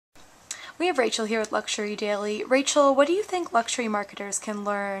We have Rachel here with Luxury Daily. Rachel, what do you think luxury marketers can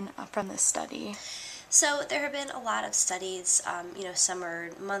learn from this study? So there have been a lot of studies, some are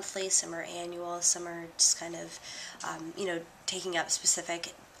monthly, some are annual, some are just kind of, taking up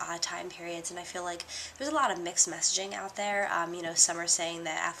specific time periods, and I feel like there's a lot of mixed messaging out there. Some are saying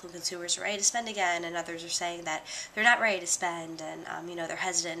that affluent consumers are ready to spend again, and others are saying that they're not ready to spend, and they're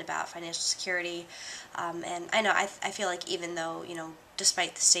hesitant about financial security. And I feel like even though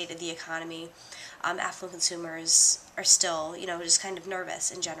despite the state of the economy, affluent consumers are still just kind of nervous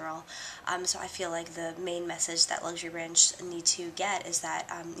in general. So I feel like the main message that luxury brands need to get is that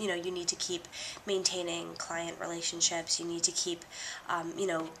you need to keep maintaining client relationships. You need to keep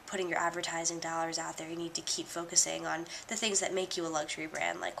putting your advertising dollars out there. You need to keep focusing on the things that make you a luxury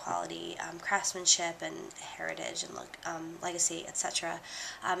brand, like quality, craftsmanship, and heritage, and legacy, etc.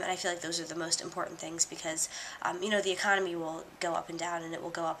 And I feel like those are the most important things because the economy will go up and down, and it will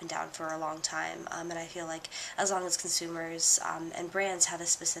go up and down for a long time. And I feel like as long as consumers and brands have a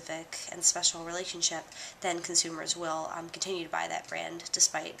specific and special relationship, then consumers will continue to buy that brand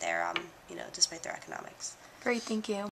despite their despite their economics. Great, thank you.